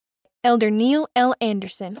Elder Neil L.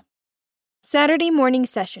 Anderson. Saturday Morning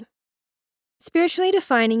Session. Spiritually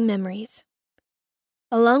Defining Memories.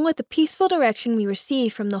 Along with the peaceful direction we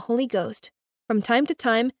receive from the Holy Ghost, from time to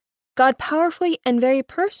time, God powerfully and very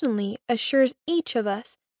personally assures each of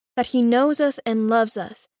us that He knows us and loves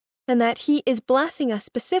us, and that He is blessing us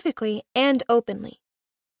specifically and openly.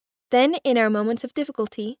 Then, in our moments of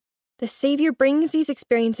difficulty, the Savior brings these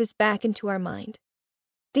experiences back into our mind.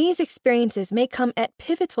 These experiences may come at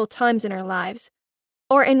pivotal times in our lives,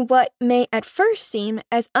 or in what may at first seem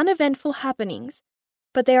as uneventful happenings,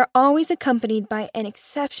 but they are always accompanied by an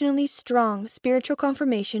exceptionally strong spiritual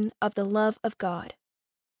confirmation of the love of God.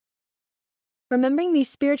 Remembering these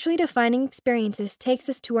spiritually defining experiences takes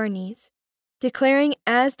us to our knees, declaring,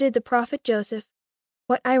 as did the prophet Joseph,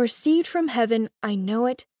 "What I received from heaven, I know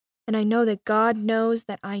it, and I know that God knows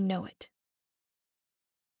that I know it."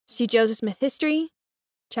 See Joseph Smith History,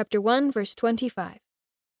 Chapter 1, verse 25.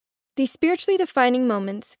 These spiritually defining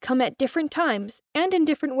moments come at different times and in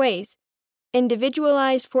different ways,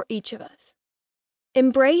 individualized for each of us.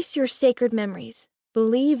 Embrace your sacred memories.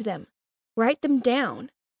 Believe them. Write them down.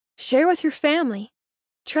 Share with your family.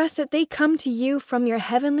 Trust that they come to you from your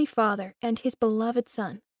Heavenly Father and His beloved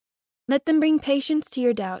Son. Let them bring patience to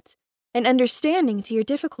your doubts and understanding to your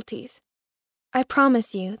difficulties. I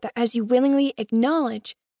promise you that as you willingly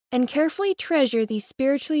acknowledge and carefully treasure these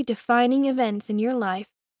spiritually defining events in your life,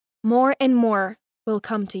 more and more will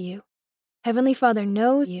come to you. Heavenly Father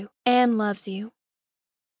knows you and loves you.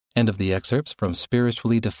 End of the excerpts from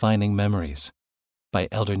Spiritually Defining Memories by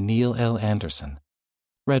Elder Neil L. Anderson.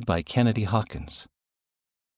 Read by Kennedy Hawkins.